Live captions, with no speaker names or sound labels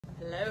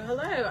Hello,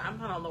 hello. I'm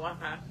not on the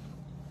Wi-Fi.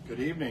 Good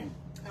evening.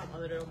 I don't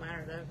know that it'll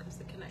matter though, because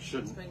the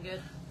connection's Shouldn't. been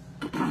good.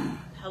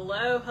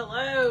 Hello,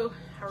 hello.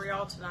 How are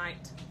y'all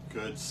tonight?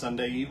 Good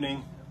Sunday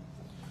evening.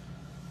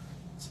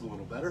 It's a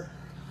little better.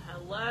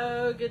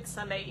 Hello, good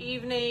Sunday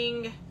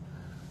evening.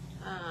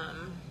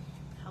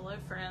 Hello,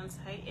 friends.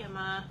 Hey,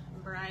 Emma,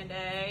 Brian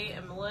Day,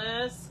 and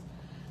Melissa.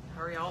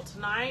 How are y'all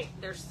tonight?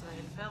 There's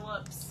Diane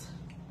Phillips.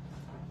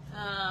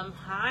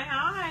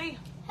 Hi.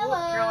 Hello.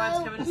 Oh,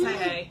 Caroline's coming to say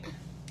hey.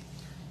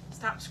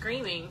 Stop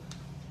screaming.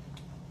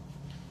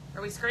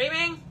 Are we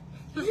screaming?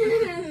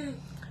 Hello,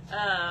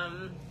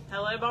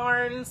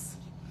 Barnes.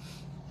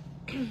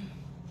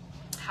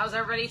 How's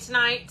everybody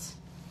tonight?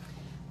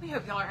 We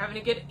hope y'all are having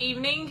a good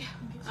evening.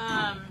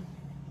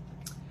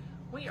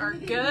 We are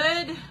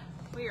good.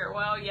 We are,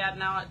 well, yeah,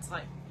 now it's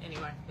like,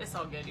 anyway, it's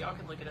all good. Y'all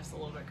can look at us a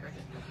little bit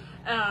crooked.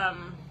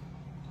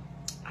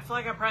 I feel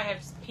like I probably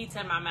have pizza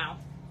in my mouth,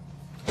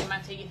 in my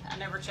teeth. I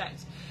never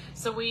checked.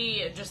 So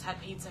we just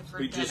had pizza for dinner.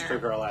 We just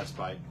took our last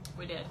bite.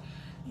 We did.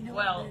 You know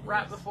Well, what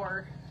right is?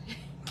 before.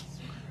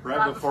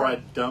 Right before I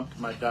dumped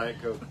my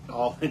Diet Coke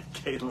all in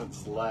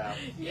Caitlin's lap.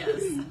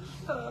 Yes.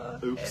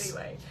 Oops.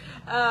 Anyway.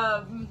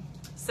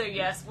 So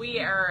yes, we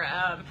are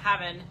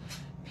having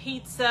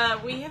pizza.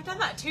 We have done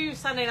that 2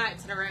 Sunday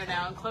nights in a row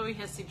now, and Chloe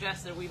has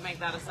suggested we make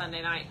that a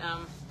Sunday night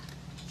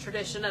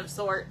tradition of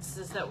sorts,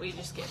 is that we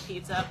just get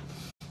pizza.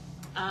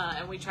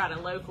 And we tried a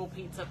local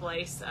pizza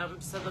place.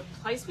 So the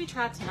place we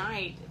tried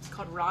tonight, it's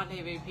called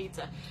Rendezvous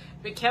Pizza.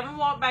 But Kevin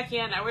walked back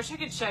in. I wish I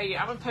could show you.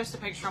 I'm going to post a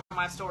picture on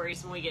my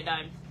stories when we get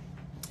done.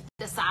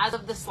 The size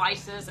of the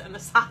slices and the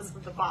size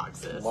of the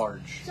boxes.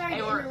 Large. Sorry They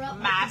to were interrupt,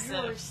 massive. but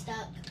the drawer's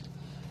stuck.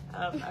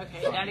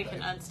 Okay, Daddy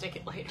can unstick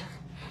it later.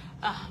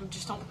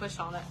 Just don't push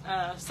on it.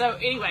 So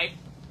anyway,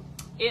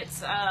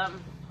 it's,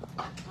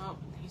 oh,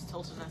 he's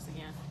tilting us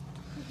again.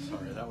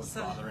 Sorry, that was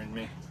bothering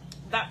me.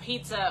 That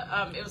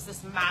pizza, it was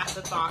this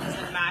massive box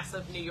and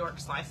massive New York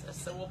slices.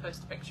 So we'll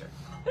post a picture.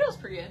 But it was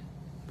pretty good.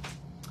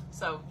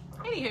 So,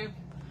 anywho.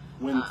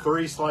 When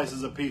 3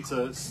 slices of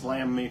pizza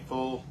slam me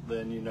full,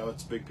 then you know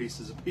it's big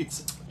pieces of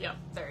pizza. Yep,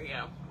 there you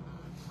go.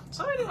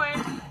 So anyway,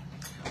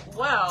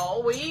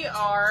 well, we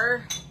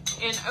are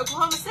in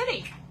Oklahoma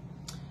City.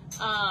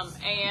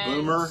 And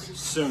Boomer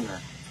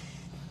sooner.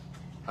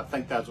 I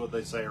think that's what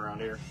they say around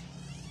here.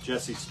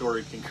 Jesse's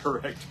story can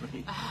correct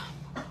me.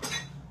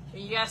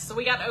 Yes, so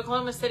we got to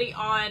Oklahoma City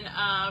on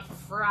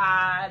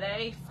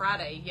Friday.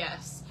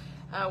 Yes.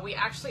 We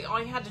actually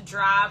only had to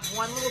drive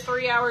one little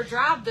 3-hour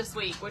drive this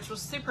week, which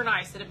was super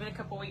nice. It had been a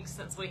couple weeks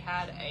since we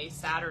had a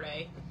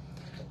Saturday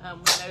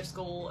with no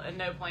school and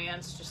no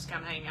plans, just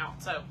kind of hang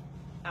out. So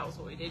that was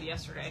what we did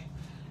yesterday.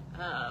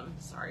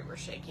 Sorry, we're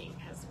shaking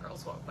as the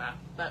girls walk by.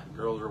 But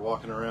Girls are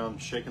walking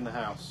around shaking the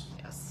house.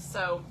 yes.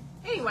 So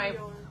anyway,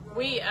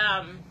 we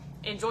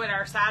enjoyed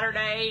our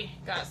Saturday.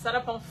 Got set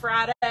up on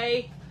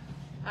Friday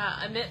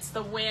amidst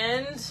the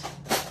wind.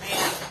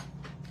 Man,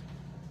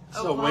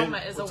 Oklahoma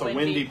is a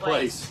windy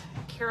place.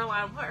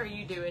 Caroline, what are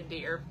you doing,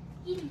 dear?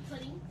 Eating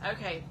pudding.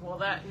 Okay, well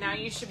now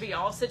you should be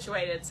all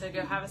situated, so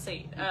go have a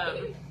seat.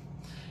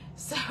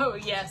 So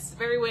yes,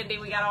 very windy.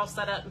 We got all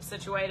set up and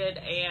situated,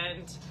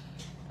 and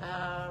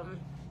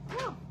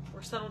yeah,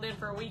 we're settled in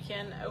for a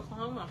weekend in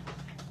Oklahoma.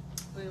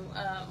 We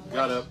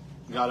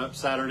Got up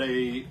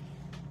Saturday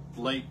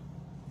late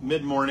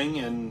mid-morning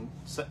and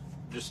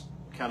just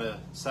kind of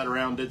sat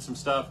around, did some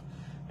stuff,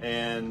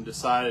 and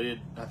decided,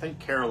 I think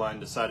Caroline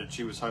decided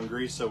she was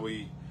hungry, so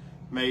we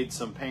made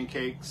some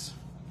pancakes.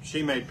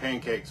 She made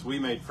pancakes, we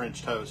made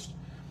French toast,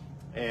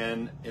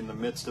 and in the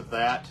midst of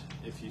that,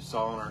 if you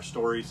saw in our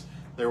stories,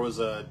 there was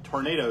a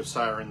tornado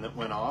siren that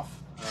went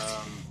off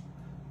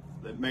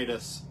that made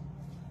us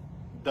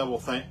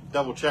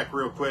double check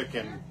real quick,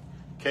 and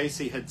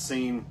Casey had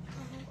seen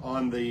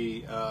on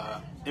the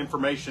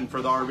information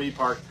for the RV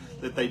park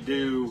that they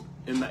do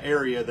in the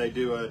area, they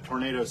do a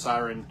tornado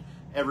siren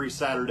every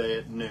Saturday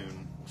at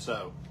noon.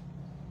 So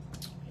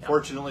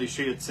fortunately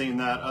she had seen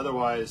that,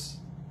 otherwise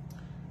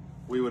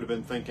we would have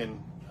been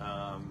thinking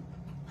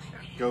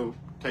go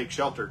take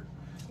shelter.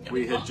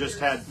 We had just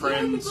had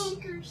friends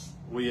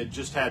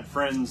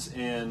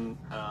in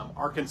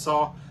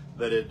Arkansas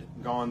that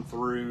had gone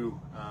through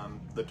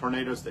the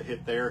tornadoes that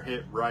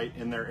hit right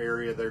in their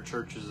area. Their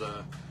church is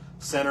a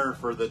center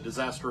for the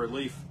disaster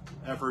relief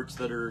efforts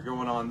that are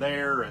going on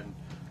there, and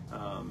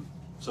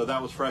so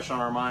that was fresh on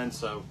our minds.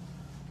 So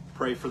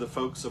pray for the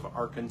folks of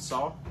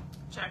Arkansas.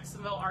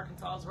 Jacksonville,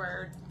 Arkansas is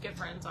where good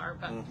friends are.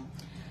 But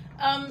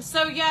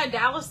so yeah,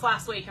 Dallas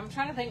last week. I'm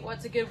trying to think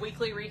what's a good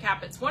weekly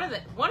recap. It's one of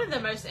the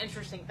most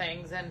interesting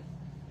things. And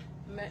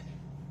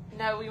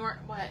no, we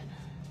weren't. What?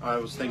 I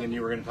was thinking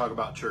you were going to talk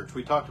about church.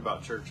 We talked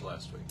about church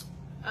last week.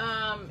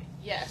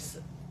 Yes,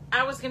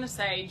 I was going to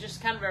say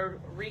just kind of a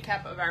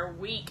recap of our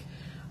week.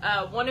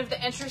 One of the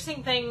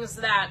interesting things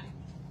that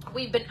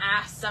we've been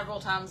asked several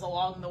times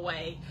along the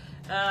way,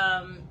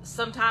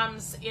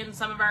 sometimes in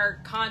some of our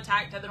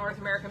contact at the North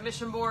American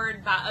Mission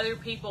Board by other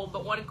people,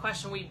 but one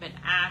question we've been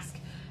asked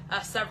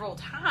several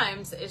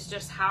times is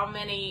just how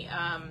many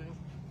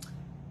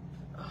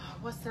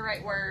what's the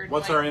right word?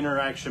 What's our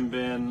interaction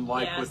been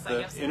like Yes, with I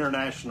the guess so.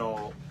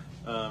 international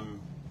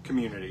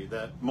community,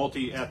 that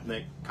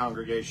multi-ethnic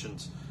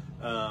congregations,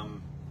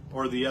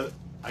 or the other,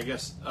 I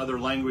guess, other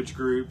language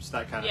groups,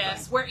 that kind of thing?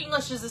 Yes, where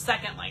English is a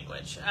second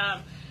language.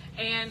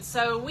 And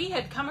so we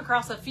had come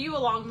across a few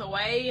along the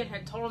way and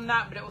had told them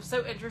that, but it was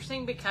so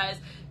interesting because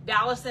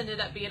Dallas ended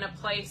up being a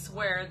place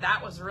where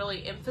that was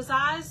really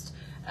emphasized,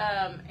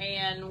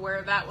 and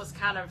where that was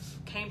kind of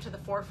came to the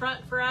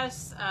forefront for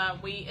us.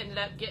 We ended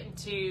up getting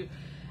to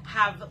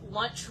have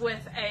lunch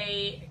with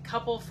a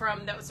couple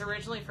that was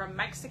originally from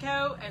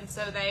Mexico, and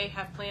so they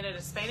have planted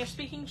a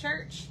Spanish-speaking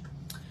church.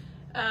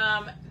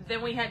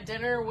 Then we had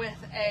dinner with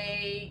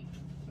a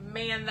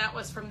man that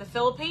was from the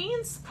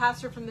Philippines,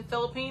 pastor from the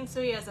Philippines,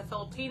 so he has a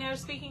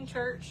Filipino-speaking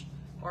church,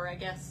 or I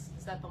guess,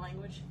 is that the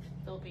language?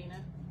 Filipino?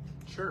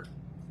 Sure.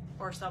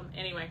 Or some,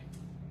 anyway.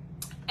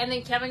 And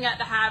then Kevin got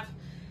to have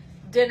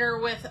dinner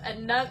with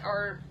another,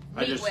 or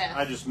I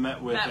just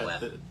met with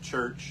the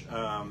church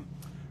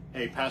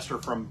a pastor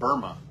from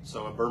Burma,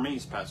 so a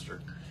Burmese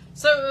pastor.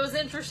 So it was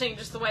interesting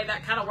just the way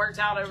that kind of worked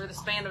out over the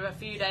span of a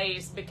few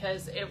days,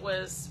 because it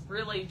was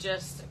really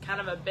just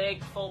kind of a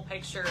big, full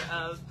picture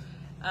of,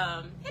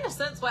 in a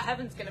sense, what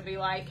heaven's going to be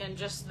like, and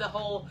just the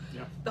whole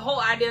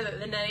idea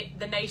that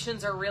the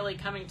nations are really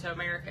coming to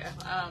America.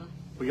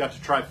 We got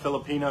to try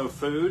Filipino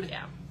food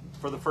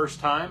for the first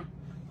time.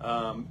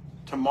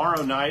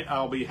 Tomorrow night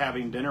I'll be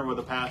having dinner with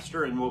a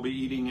pastor, and we'll be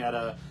eating at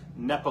a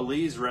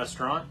Nepalese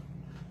restaurant.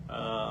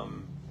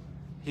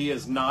 He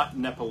is not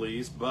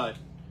Nepalese, but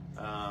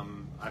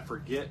I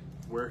forget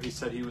where he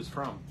said he was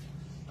from.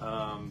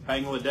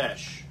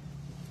 Bangladesh.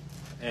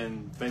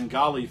 And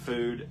Bengali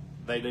food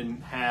they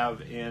didn't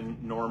have in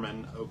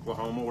Norman,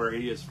 Oklahoma, where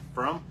he is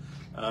from.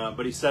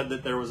 But he said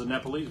that there was a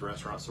Nepalese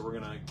restaurant, so we're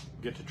going to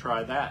get to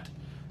try that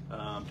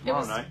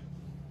tomorrow night.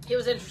 It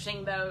was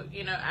interesting, though,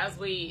 as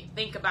we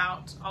think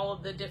about all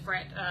of the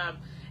different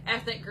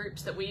ethnic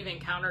groups that we've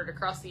encountered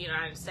across the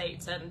United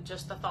States, and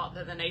just the thought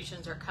that the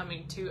nations are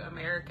coming to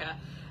America.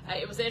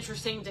 It was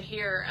interesting to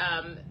hear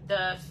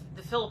the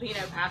Filipino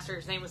pastor,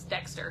 his name was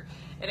Dexter,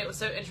 and it was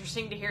so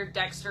interesting to hear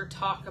Dexter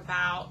talk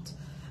about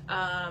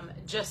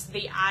just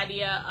the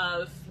idea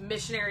of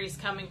missionaries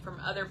coming from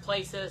other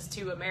places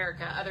to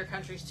America, other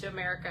countries to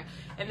America,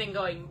 and then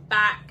going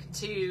back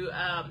to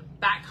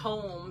back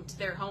home to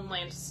their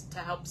homelands to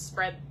help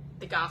spread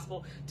the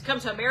gospel, to come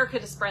to America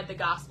to spread the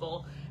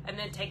gospel, and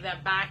then take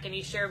that back. And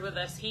he shared with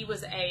us he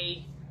was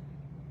a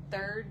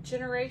third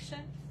generation,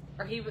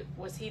 or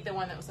was he the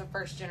one that was a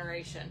first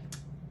generation?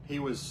 He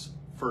was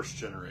first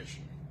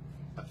generation,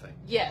 I think.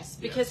 Yes,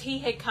 because he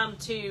had come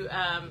to,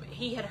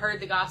 he had heard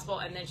the gospel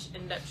and then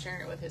ended up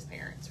sharing it with his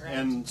parents, right?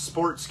 And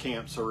sports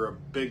camps are a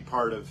big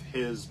part of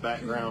his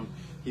background.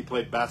 He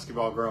played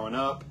basketball growing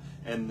up,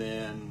 and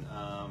then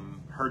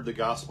heard the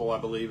gospel, I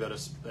believe, at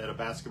a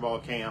basketball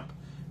camp,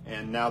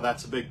 and now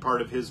that's a big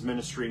part of his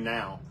ministry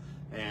now.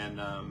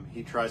 And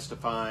he tries to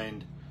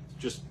find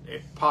just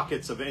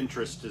pockets of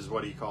interest, is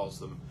what he calls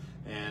them,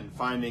 and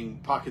finding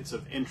pockets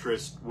of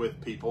interest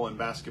with people, and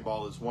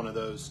basketball is one of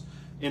those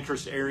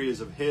interest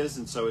areas of his,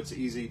 and so it's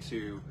easy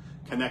to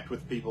connect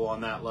with people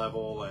on that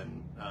level.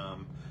 And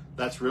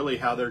that's really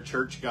how their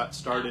church got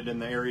started in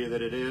the area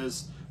that it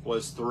is,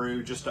 was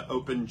through just an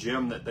open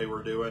gym that they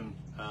were doing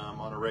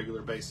on a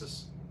regular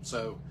basis.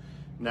 So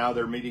now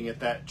they're meeting at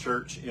that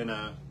church in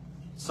a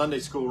Sunday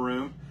school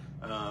room,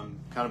 kind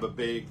of a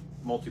big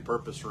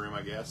multi-purpose room,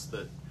 I guess,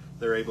 that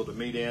they're able to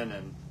meet in.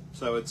 And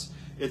so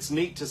it's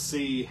neat to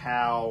see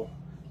how,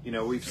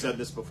 we've said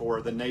this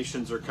before, the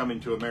nations are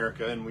coming to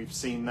America, and we've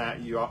seen that.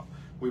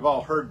 We've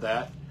all heard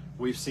that.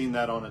 We've seen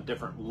that on a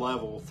different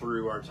level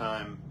through our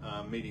time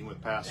meeting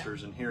with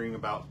pastors and hearing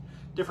about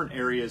different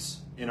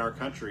areas in our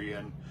country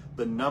and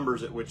the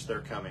numbers at which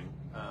they're coming.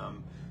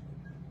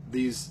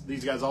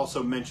 These guys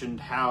also mentioned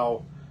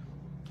how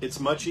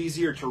it's much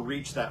easier to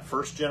reach that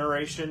first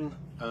generation,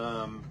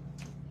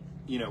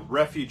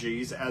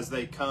 refugees as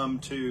they come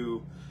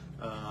to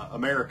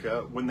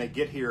America. When they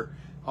get here,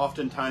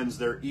 oftentimes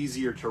they're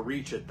easier to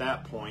reach at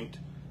that point.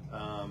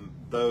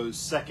 Those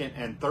second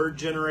and third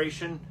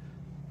generation,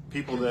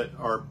 people that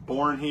are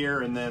born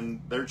here and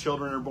then their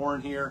children are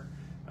born here,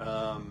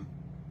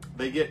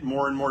 they get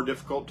more and more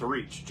difficult to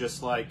reach,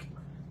 just like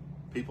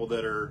people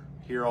that are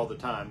here all the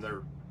time.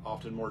 They're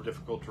often more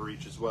difficult to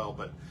reach as well.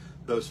 But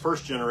those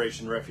first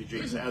generation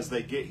refugees, as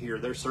they get here,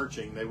 they're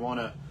searching. They want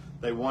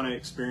to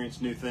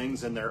experience new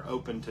things, and they're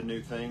open to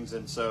new things.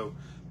 And so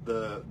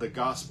the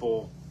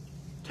gospel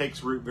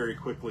takes root very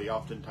quickly,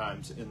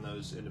 oftentimes, in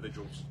those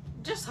individuals.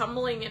 Just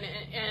humbling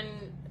and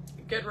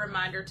good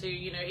reminder too.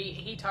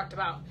 He talked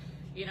about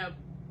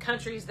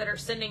countries that are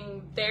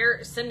sending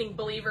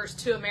believers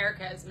to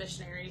America as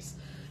missionaries,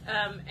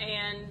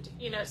 and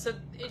so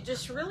it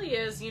just really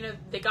is.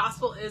 The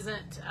gospel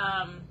isn't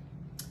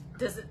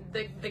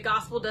the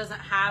gospel doesn't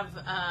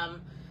have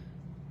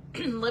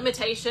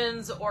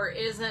limitations, or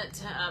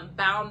isn't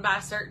bound by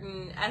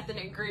certain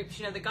ethnic groups.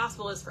 The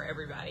gospel is for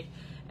everybody.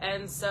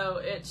 And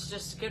so it's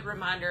just a good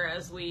reminder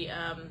as we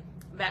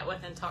met with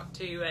and talked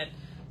to, and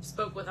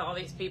spoke with all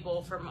these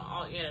people from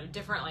all,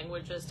 different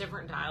languages,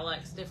 different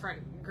dialects,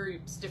 different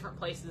groups, different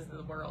places in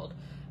the world.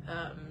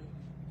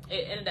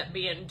 It ended up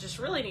being just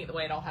really neat the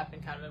way it all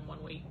happened kind of in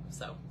 1 week.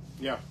 So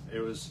yeah, it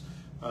was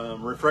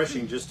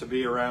refreshing just to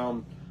be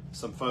around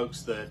some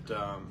folks that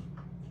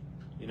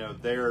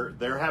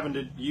they're having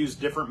to use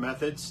different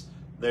methods.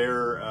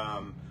 They're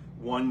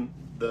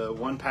the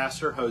one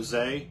pastor,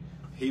 Jose,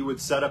 he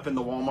would set up in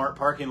the Walmart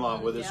parking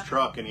lot with his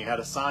truck, and he had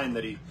a sign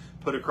that he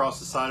put across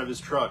the side of his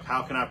truck,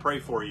 "How can I pray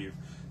for you?"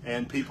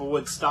 And people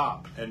would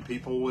stop, and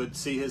people would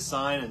see his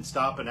sign and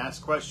stop and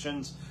ask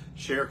questions,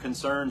 share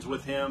concerns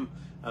with him.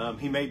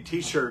 He made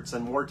T-shirts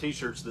and wore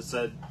T-shirts that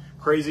said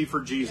 "Crazy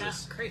for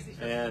Jesus," crazy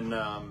for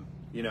and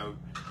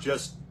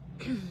just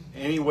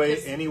any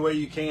way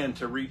you can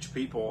to reach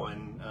people,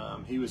 and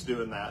he was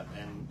doing that,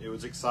 and it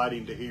was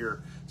exciting to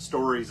hear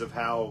stories of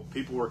how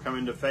people were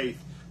coming to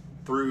faith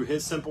through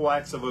his simple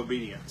acts of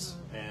obedience.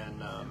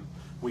 And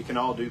we can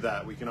all do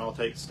that. We can all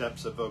take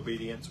steps of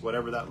obedience,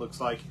 whatever that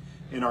looks like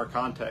in our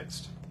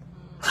context.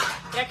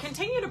 Yeah,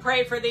 continue to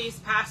pray for these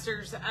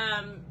pastors.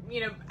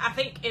 I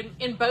think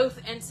in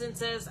both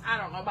instances, I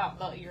don't know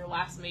about your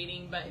last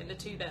meeting, but in the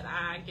two that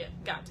I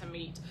got to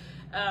meet,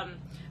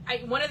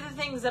 one of the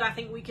things that I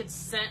think we could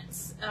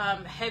sense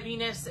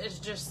heaviness is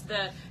just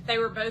they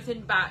were both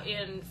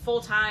in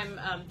full-time,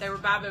 they were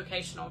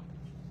bivocational.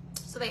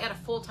 So they had a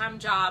full-time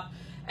job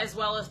as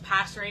well as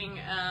pastoring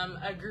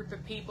a group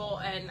of people,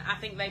 and I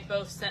think they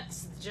both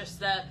sensed just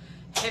the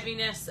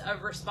heaviness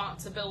of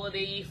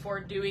responsibility for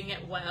doing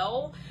it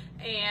well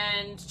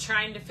and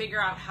trying to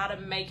figure out how to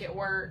make it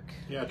work.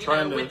 Yeah,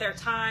 with their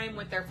time,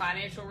 with their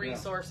financial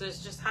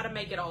resources, just how to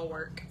make it all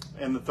work.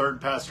 And the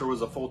third pastor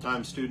was a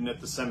full-time student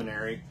at the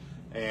seminary,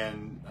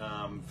 and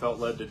felt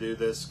led to do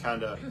this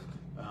kind of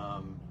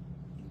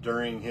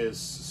during his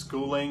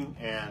schooling,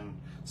 and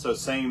so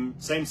same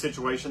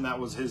situation. That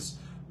was his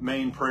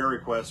main prayer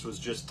request, was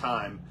just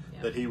time,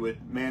 that he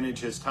would manage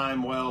his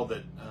time well,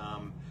 that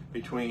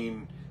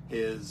between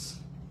his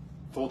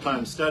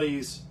full-time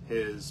studies,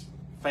 his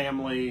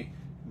family,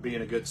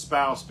 being a good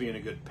spouse, being a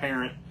good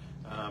parent,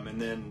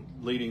 and then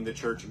leading the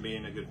church and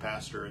being a good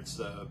pastor. It's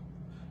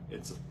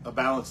a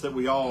balance that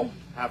we all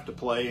have to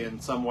play in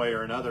some way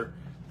or another.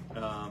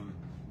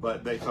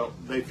 But they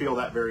feel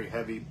that very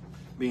heavy,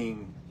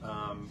 being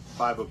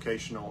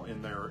bivocational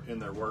in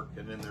their work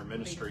and in their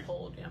ministry.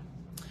 Cold, yeah.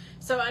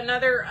 So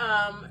another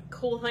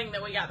cool thing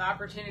that we got the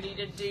opportunity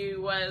to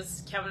do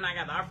was Kevin and I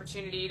got the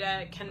opportunity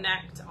to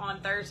connect on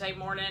Thursday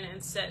morning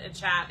and sit and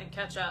chat and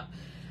catch up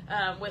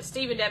with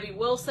Steve and Debbie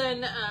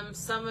Wilson.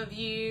 Some of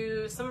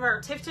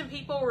our Tifton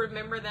people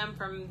remember them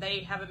from,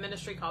 they have a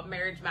ministry called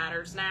Marriage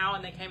Matters now,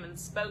 and they came and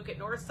spoke at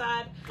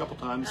Northside. A couple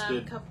times,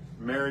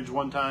 marriage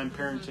one time,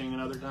 parenting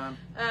another time.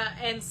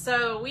 And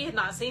so we had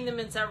not seen them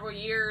in several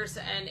years,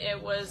 and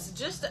it was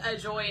just a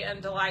joy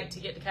and delight to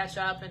get to catch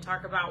up and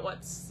talk about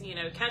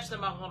catch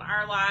them up on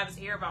our lives,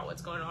 hear about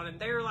what's going on in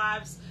their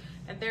lives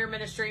and their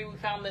ministry. We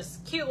found this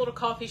cute little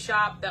coffee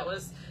shop that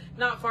was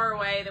not far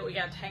away that we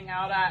got to hang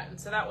out at, and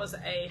so that was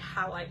a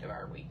highlight of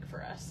our week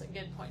for us, a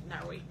good point in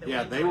our week.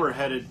 Yeah, they were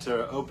headed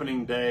to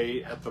opening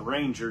day at the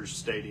Rangers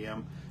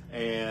Stadium,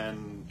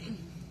 and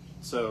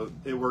so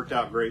it worked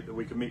out great that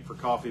we could meet for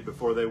coffee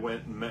before they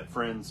went and met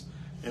friends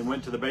and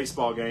went to the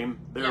baseball game.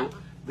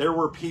 There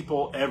were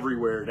people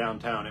everywhere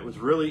downtown. It was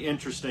really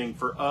interesting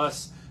for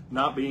us,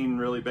 not being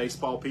really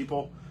baseball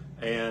people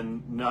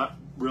and not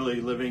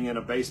really living in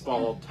a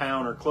baseball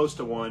town or close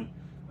to one.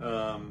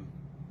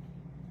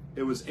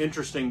 It was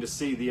interesting to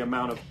see the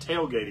amount of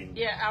tailgating.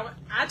 Yeah,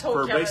 I told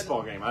for a Kevin,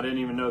 baseball game. I didn't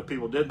even know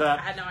people did that.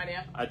 I had no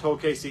idea. I told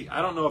Casey,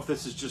 I don't know if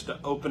this is just an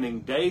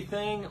opening day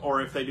thing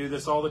or if they do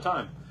this all the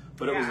time.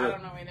 But it was I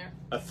don't know either.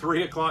 A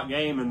 3:00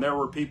 game, and there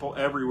were people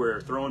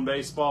everywhere throwing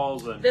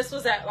baseballs. And this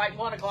was at like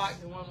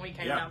 1:00 when we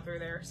came down through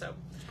there. So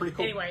it's pretty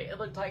cool. Anyway, it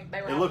looked like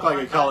they were. It looked like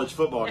a college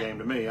football game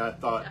to me. I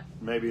thought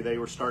maybe they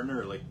were starting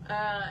early.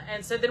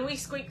 And so then we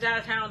squeaked out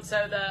of town.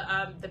 So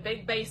the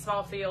big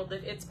baseball field,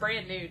 it's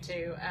brand new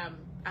too.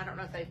 I don't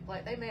know if they've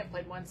played. They may have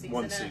played one season.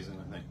 One season,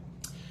 I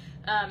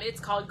think. It's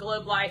called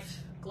Globe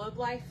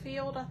Life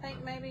Field, I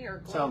think, maybe, or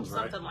Globe, sounds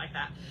right. Something like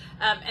that.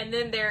 And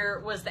then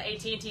there was the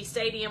AT&T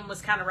Stadium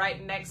was kind of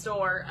right next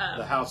door.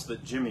 The house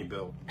that Jimmy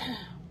built.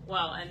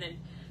 Well, and then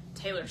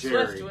Taylor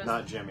Jerry, Swift was...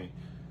 not Jimmy.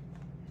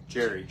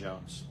 Jerry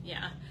Jones.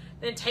 Yeah.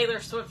 Then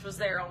Taylor Swift was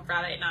there on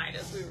Friday night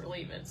as we were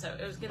leaving, so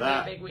it was going to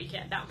be a big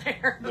weekend down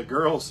there. The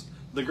girls,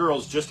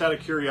 just out of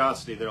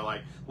curiosity, they're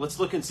like, let's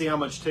look and see how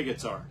much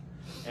tickets are.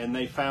 And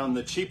they found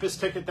the cheapest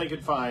ticket they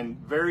could find,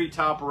 very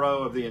top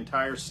row of the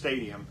entire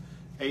stadium.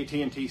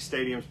 AT&T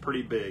Stadium's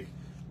pretty big.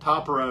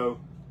 Top row,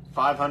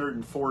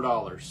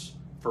 $504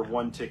 for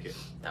one ticket.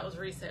 That was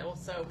resale,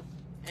 so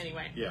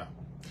anyway. Yeah.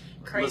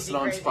 Crazy, Listen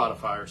on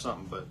Spotify or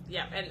something, but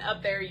yeah, and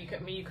up there you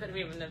couldn't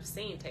even have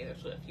seen Taylor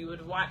Swift. You would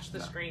have watched the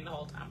screen the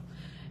whole time.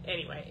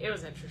 Anyway, it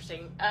was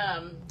interesting.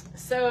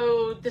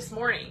 So this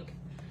morning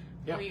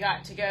we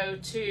got to go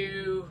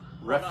to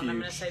Refuge. I'm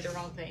going to say the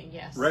wrong thing.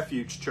 Yes.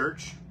 Refuge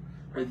Church.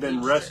 We've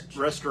been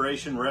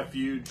Restoration,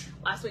 Refuge.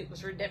 Last week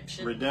was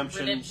Redemption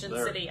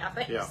There. City, I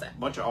think. Yeah, so. a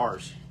bunch of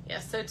R's. Yeah,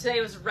 so today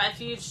was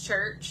Refuge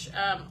Church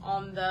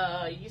on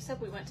the, you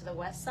said we went to the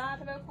west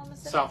side of Oklahoma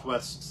City?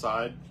 Southwest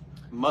side.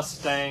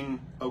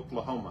 Mustang,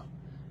 Oklahoma.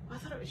 I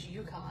thought it was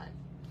Yukon.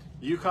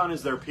 Yukon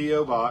is their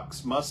P.O.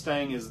 box.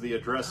 Mustang is the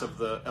address of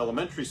the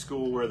elementary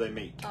school where they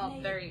meet. Oh,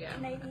 there you go.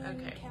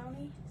 Canadian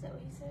County? Is that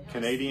what you said?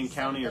 Canadian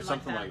County or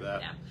something like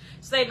that. Yeah.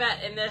 So they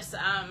met in this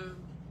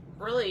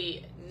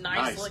really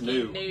nice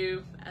looking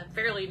new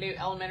fairly new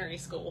elementary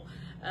school.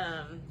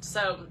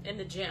 So in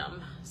the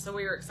gym. So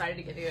we were excited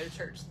to get to go to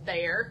church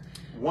there.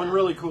 One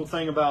really cool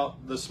thing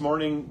about this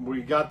morning,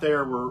 we got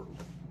there,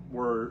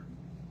 we're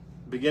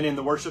beginning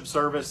the worship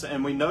service,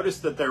 and we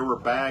noticed that there were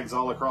bags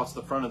all across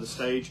the front of the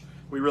stage.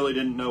 We really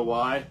didn't know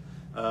why.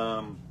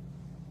 And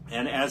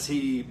as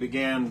he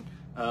began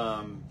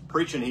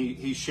preaching,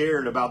 he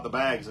shared about the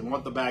bags and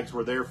what the bags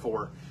were there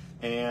for.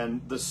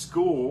 And the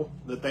school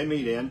that they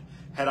meet in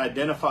had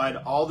identified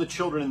all the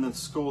children in the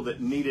school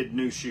that needed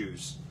new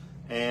shoes.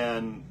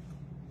 And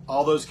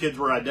all those kids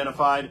were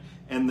identified,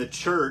 and the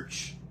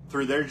church,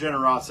 through their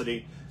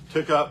generosity,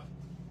 took up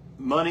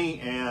money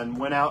and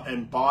went out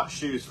and bought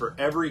shoes for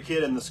every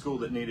kid in the school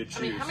that needed shoes.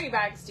 I mean, how many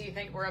bags do you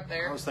think were up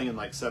there? I was thinking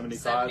like 75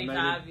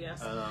 75, maybe.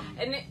 Yes.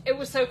 And it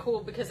was so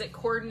cool because it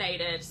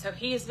coordinated. So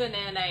he's been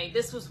in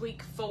this was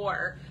week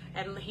 4,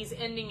 and he's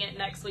ending it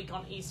next week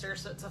on Easter.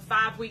 So it's a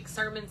 5-week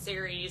sermon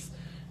series.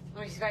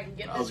 Let me see if I can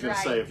get this right. I was going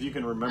to say, if you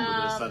can remember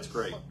this, that's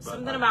great.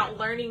 Something about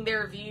learning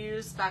their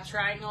views by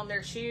trying on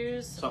their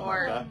shoes. Something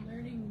like that.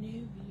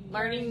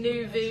 Learning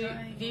new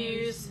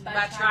views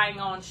by trying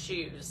on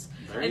shoes.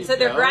 And so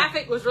their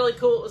graphic was really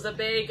cool. It was a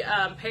big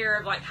pair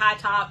of like high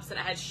tops, and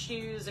it had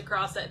shoes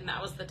across it, and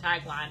that was the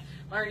tagline: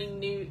 learning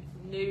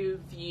new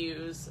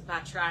views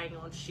by trying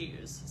on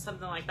shoes,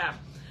 something like that.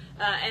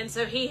 And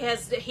so he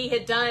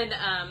had done.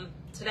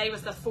 Today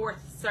was the 4th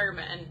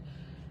sermon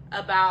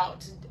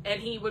about,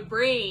 and he would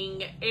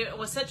bring. It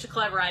was such a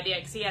clever idea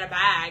because he had a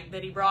bag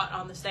that he brought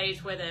on the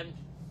stage with him.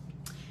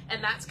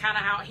 And that's kind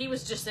of how he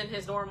was, just in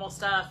his normal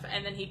stuff,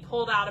 and then he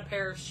pulled out a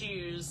pair of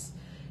shoes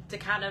to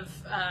kind of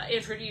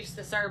introduce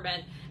the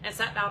sermon, and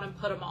sat down and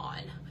put them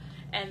on,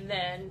 and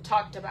then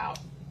talked about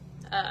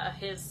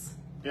his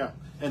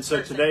And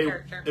so today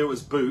character. It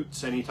was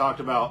boots, and he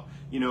talked about,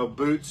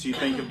 boots, you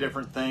think of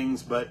different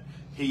things, but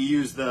he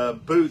used the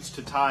boots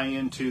to tie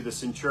into the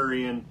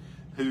centurion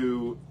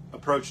who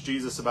approached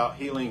Jesus about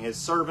healing his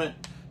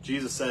servant.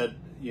 Jesus said,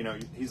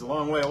 he's a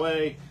long way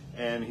away.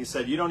 And he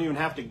said, you don't even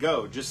have to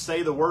go. Just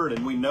say the word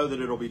and we know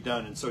that it'll be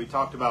done. And so he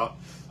talked about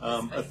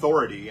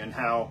authority and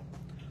how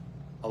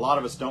a lot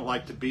of us don't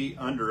like to be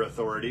under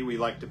authority. We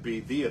like to be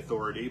the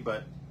authority.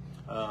 But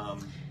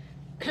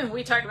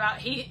we talked about,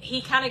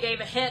 he kind of gave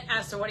a hint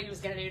as to what he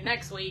was going to do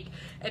next week.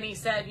 And he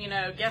said,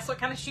 guess what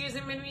kind of shoes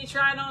I'm going to be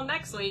trying on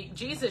next week?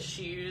 Jesus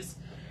shoes.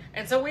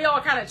 And so we all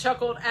kind of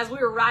chuckled as we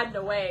were riding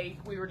away.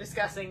 We were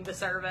discussing the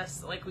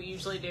service like we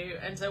usually do.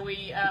 And so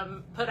we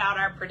put out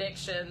our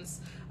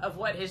predictions of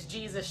what his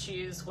Jesus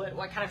shoes,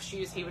 what kind of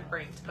shoes he would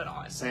bring to put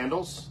on.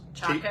 Sandals.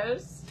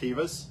 Chacos.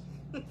 Tevas.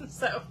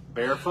 So.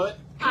 Barefoot.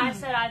 I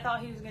said I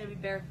thought he was going to be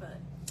barefoot.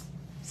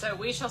 So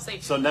we shall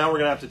see. So now we're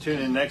going to have to tune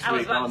in next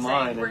week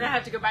online. We're going to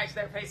have to go back to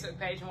their Facebook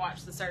page and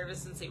watch the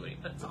service and see what he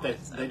puts on.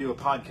 They do a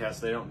podcast.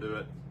 They don't do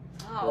it.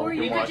 Oh, or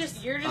I'm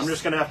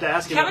just going to have to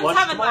ask him Kevin's at lunch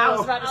having, tomorrow. I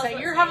was about to say,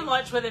 you're having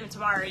lunch with him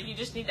tomorrow. You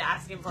just need to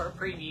ask him for a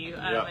preview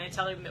and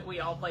tell him that we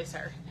all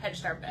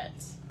hedged our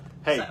bets.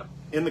 Hey,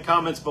 in the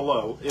comments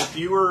below, if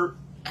you were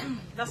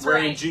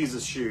wearing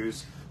Jesus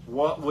shoes,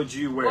 what would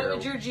you wear? What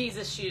would your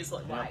Jesus shoes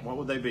look like? What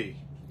would they be?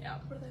 Yeah.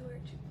 What do they wear?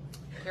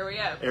 Here we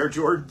go. Air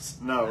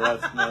Jordans? No,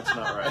 that's not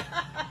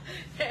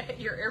right.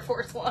 Your Air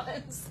Force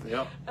Ones.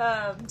 Yep.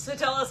 So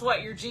tell us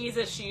what your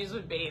Jesus shoes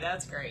would be.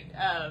 That's great.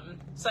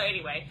 So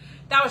anyway,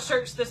 that was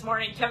church this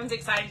morning. Kevin's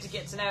excited to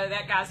get to know.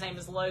 That guy's name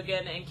is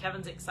Logan, and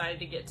Kevin's excited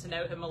to get to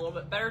know him a little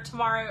bit better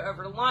tomorrow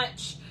over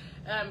lunch.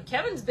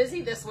 Kevin's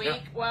busy this week. Yeah.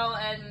 Well,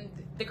 and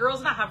the girls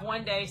and I have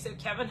one day, so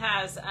Kevin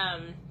has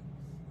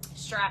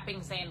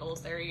strapping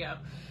sandals. There you go.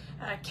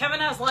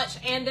 Kevin has lunch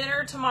and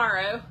dinner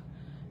tomorrow.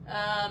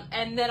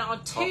 And then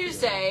on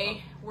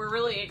Tuesday, we're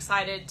really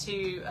excited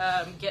to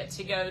get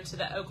to go to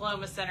the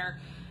Oklahoma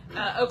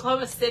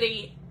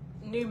City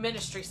new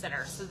ministry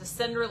center. So the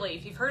Send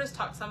Relief. You've heard us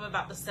talk some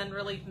about the Send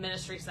Relief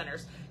ministry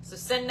centers. So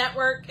Send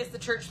Network is the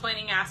church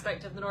planning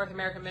aspect of the North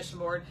American Mission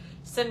Board.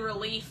 Send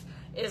Relief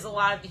is a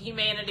lot of the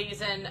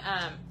humanities and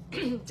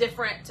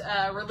different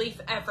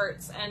relief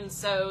efforts. And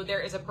so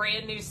there is a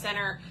brand new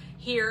center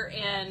here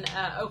in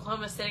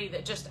Oklahoma City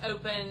that just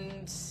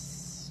opened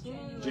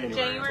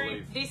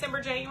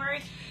December,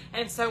 January.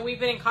 And so we've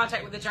been in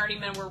contact with the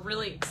journeymen. We're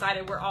really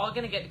excited. We're all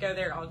going to get to go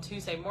there on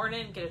Tuesday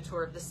morning, get a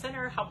tour of the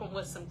center, help them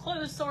with some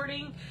clothes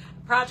sorting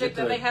project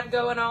that they have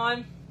going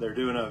on. They're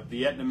doing a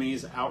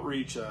Vietnamese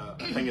outreach. I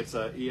think it's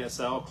a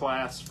ESL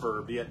class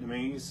for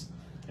Vietnamese,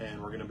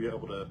 and we're going to be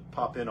able to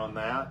pop in on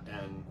that.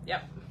 And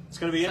it's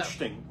going to be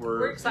interesting.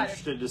 We're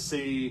interested to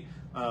see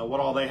what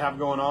all they have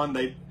going on.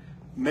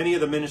 Many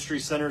of the ministry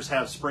centers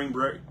have spring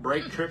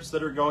break trips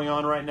that are going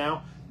on right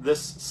now. This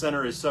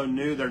center is so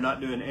new, they're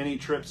not doing any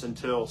trips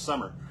until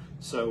summer.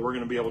 So we're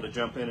going to be able to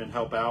jump in and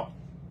help out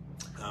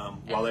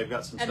while they've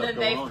got some stuff going on.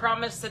 And then they've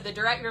promised, to the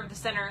director of the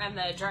center and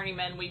the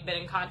journeyman, we've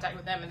been in contact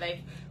with them, and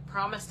they've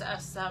promised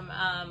us some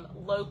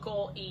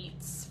local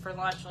eats for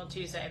lunch on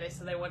Tuesday. They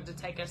said they wanted to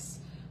take us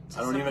to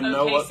some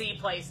OKC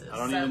places. I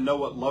don't even know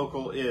what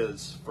local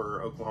is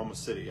for Oklahoma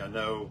City. I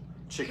know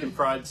chicken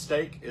fried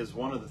steak is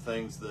one of the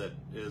things that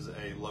is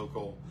a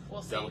local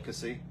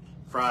delicacy.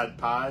 Fried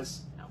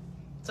pies. No.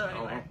 So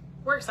anyway,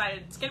 we're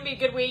excited. It's going to be a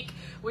good week.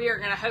 We are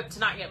going to hope to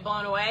not get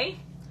blown away.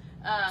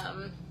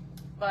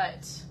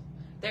 But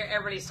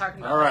everybody's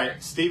talking about. All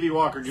right, Stevie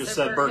Walker just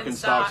said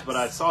Birkenstocks, but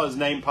I saw his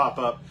name pop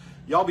up.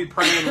 Y'all be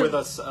praying with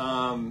us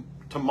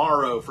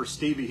tomorrow for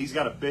Stevie. He's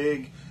got a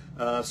big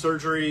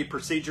surgery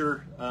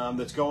procedure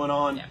that's going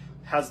on. Yeah.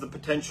 Has the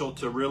potential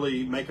to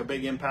really make a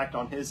big impact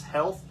on his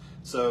health.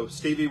 So,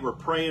 Stevie, we're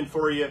praying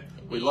for you.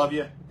 Indeed. We love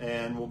you,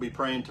 and we'll be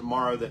praying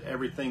tomorrow that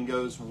everything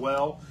goes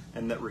well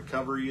and that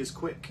recovery is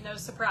quick. No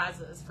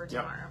surprises for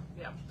tomorrow.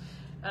 Yep.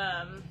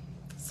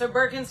 So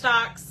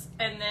Birkenstocks,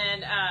 and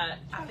then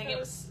I think it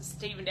was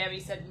Steve and Debbie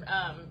said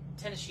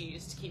tennis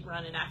shoes to keep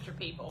running after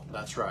people.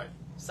 That's right.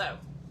 So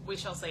we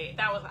shall see.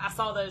 I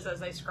saw those as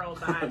they scrolled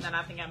by, and then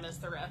I think I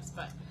missed the rest.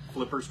 But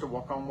flippers to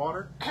walk on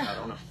water? I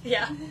don't know.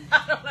 Yeah,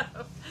 I don't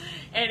know.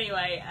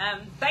 Anyway,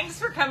 thanks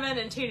for coming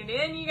and tuning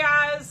in, you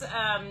guys.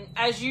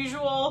 As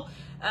usual,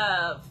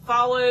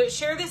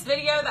 share this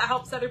video. That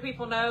helps other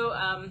people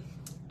know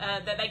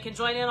that they can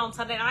join in on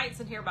Sunday nights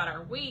and hear about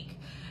our week.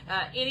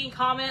 Any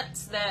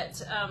comments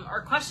that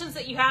or questions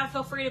that you have,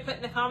 feel free to put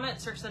in the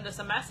comments or send us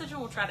a message, and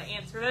we'll try to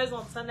answer those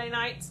on Sunday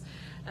nights.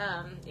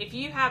 If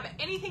you have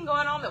anything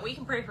going on that we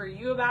can pray for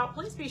you about,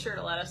 please be sure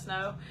to let us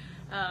know.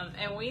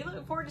 And we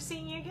look forward to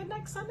seeing you again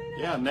next Sunday night.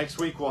 Yeah, next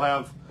week we'll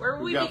have... Where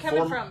will we be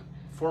coming from?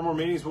 4 more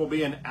meetings. We'll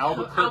be in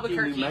Albuquerque,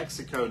 New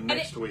Mexico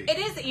next week. It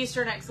is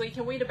Easter next week,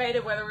 and we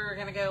debated whether we were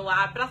going to go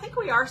live, but I think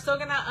we are still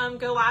going to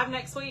go live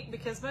next week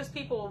because most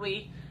people will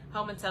be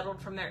home and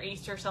settled from their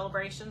Easter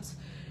celebrations.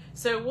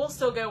 So we'll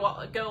still go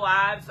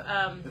live.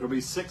 It'll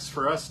be 6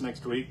 for us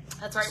next week.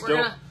 That's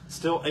right.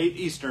 Still 8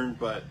 Eastern,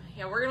 but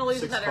yeah, we're gonna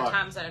lose another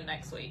time zone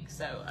next week.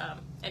 So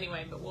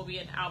anyway, but we'll be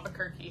in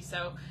Albuquerque.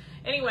 So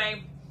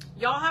anyway,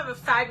 y'all have a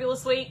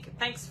fabulous week.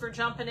 Thanks for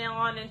jumping in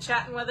on and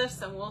chatting with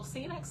us, and we'll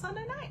see you next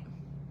Sunday night.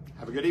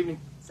 Have a good evening.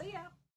 See ya.